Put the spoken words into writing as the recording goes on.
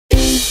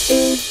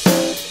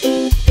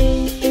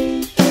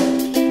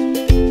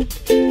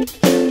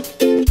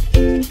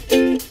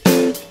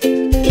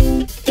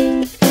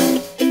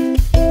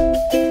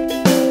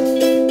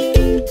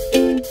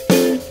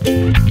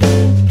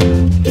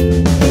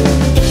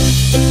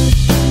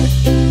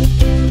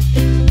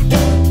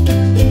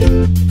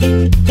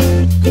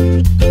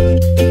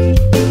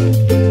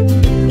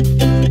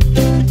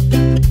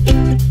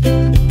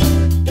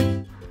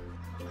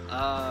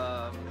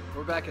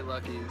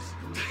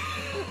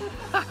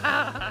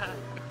Oh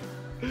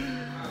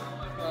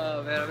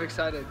man, I'm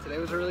excited. Today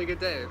was a really good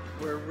day.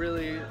 We're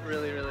really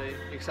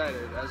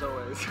excited, as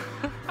always.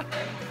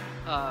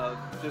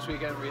 This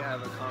weekend we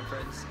have a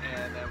conference,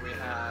 and then we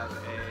have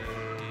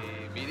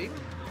a meeting,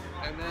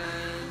 and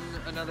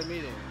then another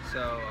meeting.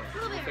 So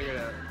we'll figure it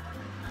out.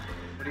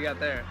 What do you got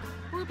there?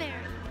 Blueberry.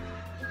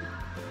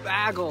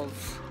 Bagels!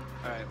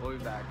 Alright, we'll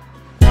be back.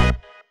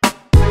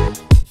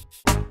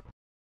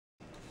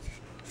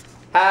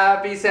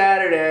 Happy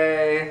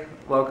Saturday!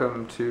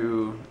 Welcome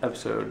to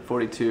episode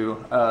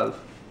 42 of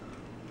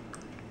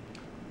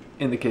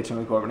In the Kitchen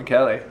with Corbin and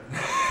Kelly.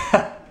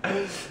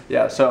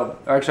 Yeah, so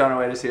we're actually on our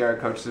way to see our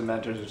coaches and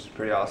mentors, which is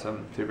pretty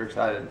awesome. Super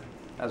excited,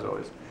 as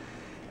always.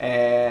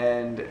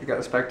 And we got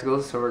the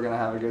spectacles, so we're gonna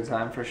have a good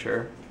time for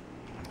sure.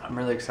 I'm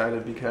really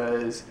excited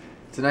because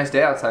it's a nice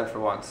day outside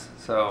for once.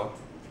 So,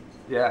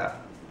 yeah.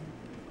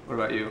 What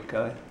about you,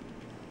 Kelly?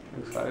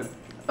 You excited?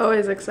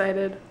 Always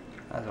excited.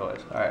 As always.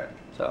 Alright,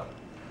 so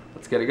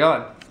let's get it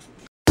going.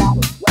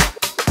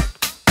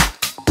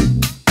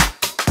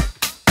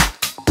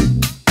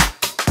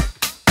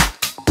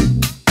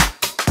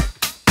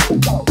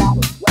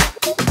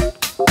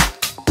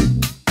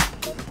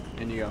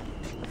 In you go.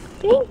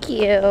 Thank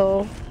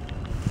you.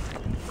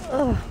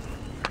 Oh.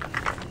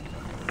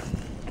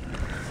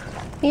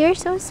 You're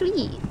so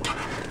sweet.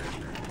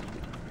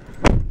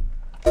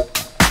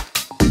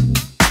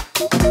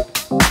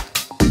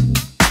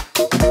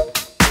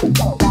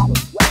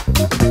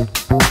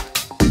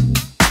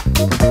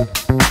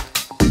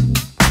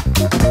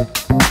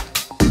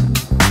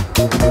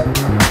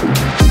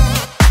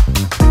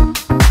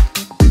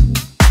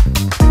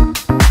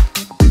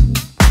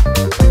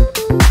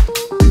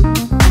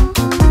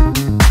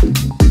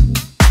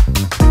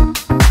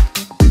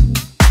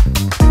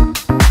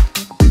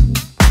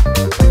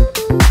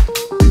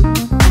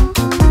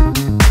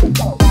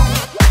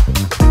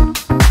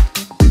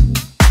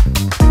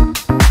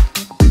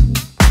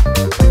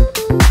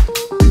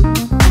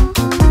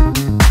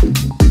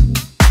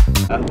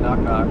 Knock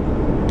knock.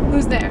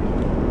 Who's there?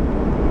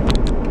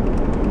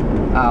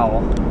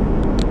 Owl.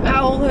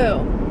 Owl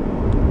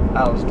who?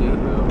 Owls do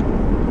who?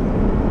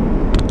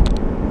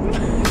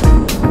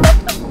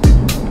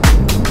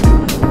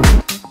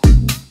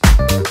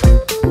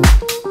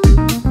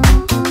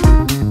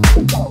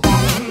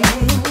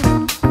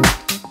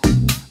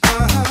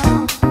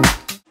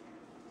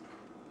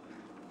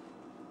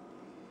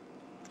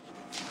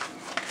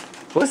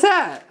 What's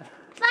that?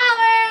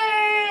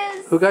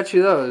 Flowers! Who got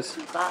you those?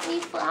 You got me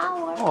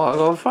flowers. Oh, I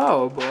got a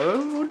flower,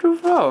 boy. What are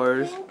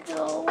flowers? Thank you.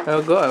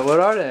 Oh, good. What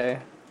are they?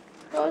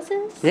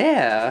 Roses?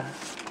 Yeah.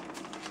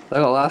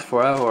 They're gonna last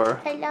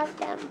forever. I love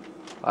them.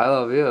 I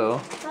love you.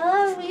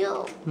 I love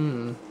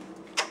you.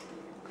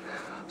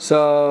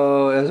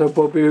 So, as a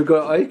puppy, you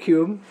got ice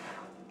cube.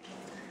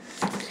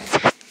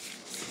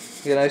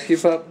 You get an ice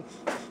cube up?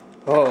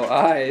 Oh,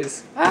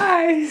 eyes.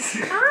 Eyes!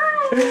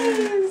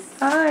 Eyes!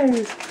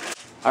 Eyes!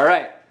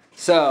 Alright,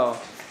 so,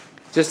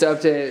 just to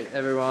update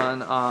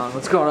everyone on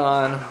what's going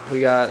on,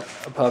 we got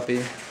a puppy,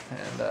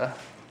 and,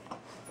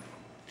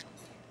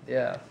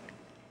 yeah.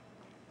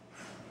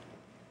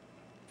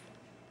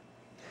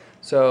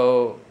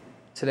 So,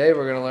 today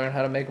we're going to learn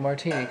how to make a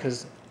martini,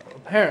 because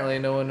apparently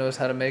no one knows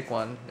how to make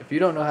one. If you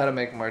don't know how to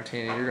make a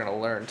martini, you're going to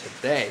learn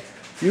today.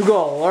 You're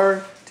going to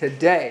learn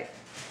today.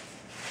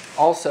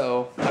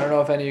 Also, I don't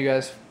know if any of you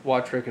guys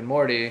watch Rick and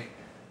Morty.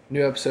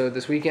 New episode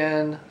this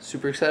weekend.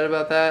 Super excited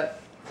about that.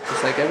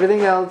 Just like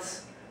everything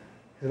else,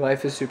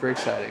 life is super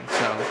exciting.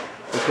 So,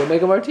 let's go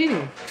make a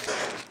martini.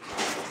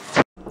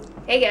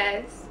 Hey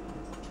guys.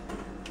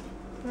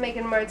 I'm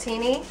making a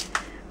martini.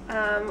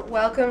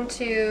 Welcome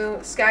to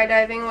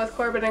skydiving with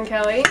Corbin and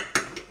Kelly.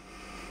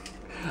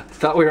 I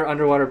thought we were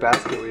underwater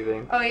basket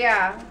weaving. Oh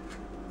yeah.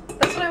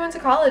 That's what I went to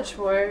college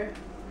for.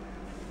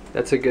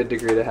 That's a good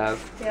degree to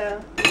have.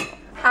 Yeah.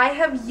 I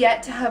have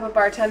yet to have a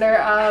bartender.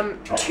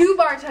 2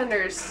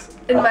 bartenders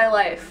in my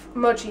life.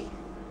 Mochi.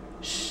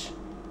 Shh.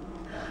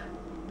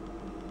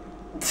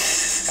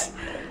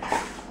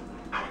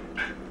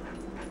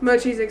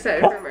 Mochi's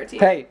excited for a martini.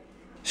 Hey.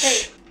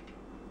 Hey.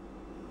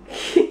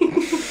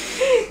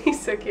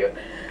 He's so cute.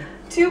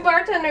 2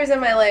 bartenders in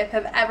my life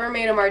have ever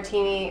made a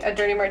martini, a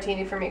dirty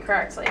martini for me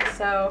correctly.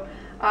 So,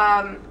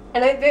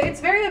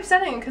 it's very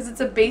upsetting because it's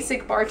a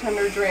basic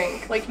bartender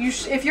drink. Like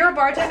if you're a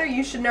bartender,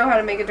 you should know how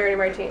to make a dirty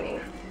martini.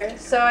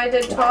 So I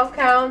did 12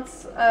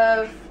 counts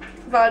of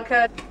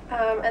vodka,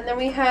 and then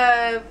we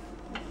have,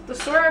 the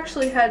store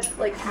actually had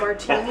like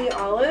martini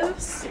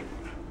olives,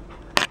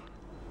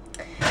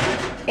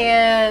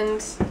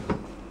 and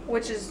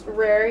which is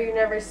rare, you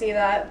never see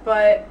that,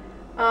 but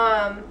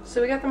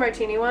so we got the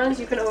martini ones.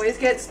 You can always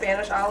get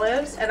Spanish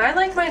olives, and I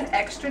like mine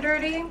extra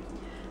dirty,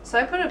 so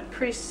I put a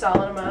pretty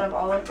solid amount of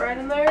olive bread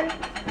in there,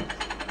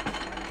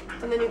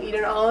 and then you eat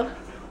an olive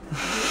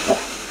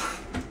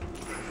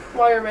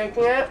while you're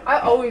making it. I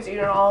always eat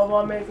an olive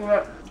while making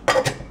it.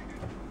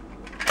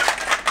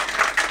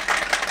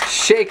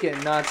 Shaken,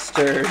 not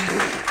stirred.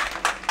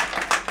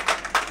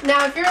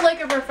 Now, if you're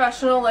like a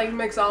professional like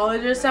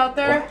mixologist out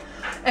there,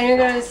 and you're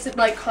gonna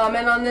like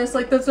comment on this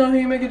like that's not how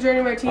you make a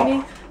dirty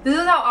martini. This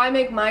is how I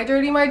make my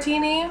dirty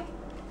martini.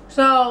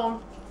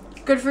 So,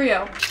 good for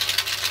you.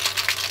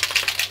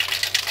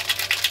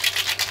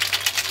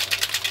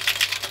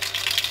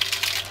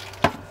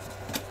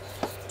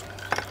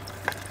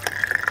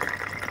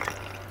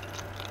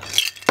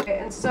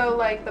 And so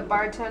like the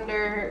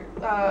bartender,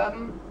 I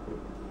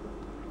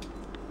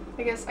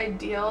guess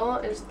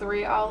ideal is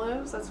 3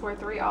 olives. That's where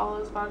 3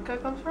 olives vodka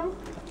comes from.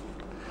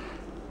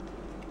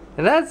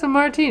 And that's a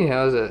martini.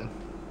 How's it?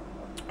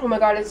 Oh my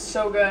god, it's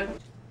so good.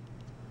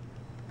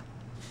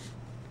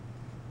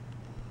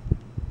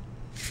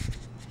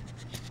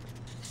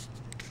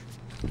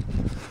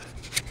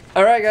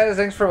 Alright guys,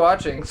 thanks for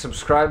watching.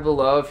 Subscribe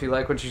below if you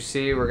like what you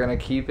see. We're going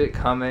to keep it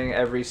coming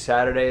every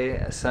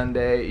Saturday,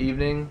 Sunday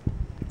evening.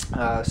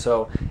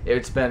 So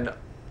it's been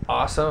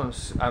awesome.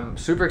 I'm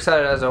super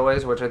excited as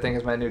always, which I think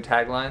is my new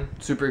tagline.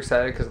 Super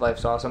excited because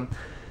life's awesome.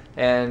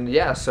 And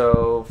yeah,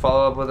 so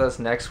follow up with us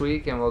next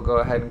week and we'll go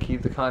ahead and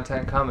keep the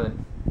content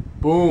coming.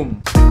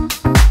 Boom!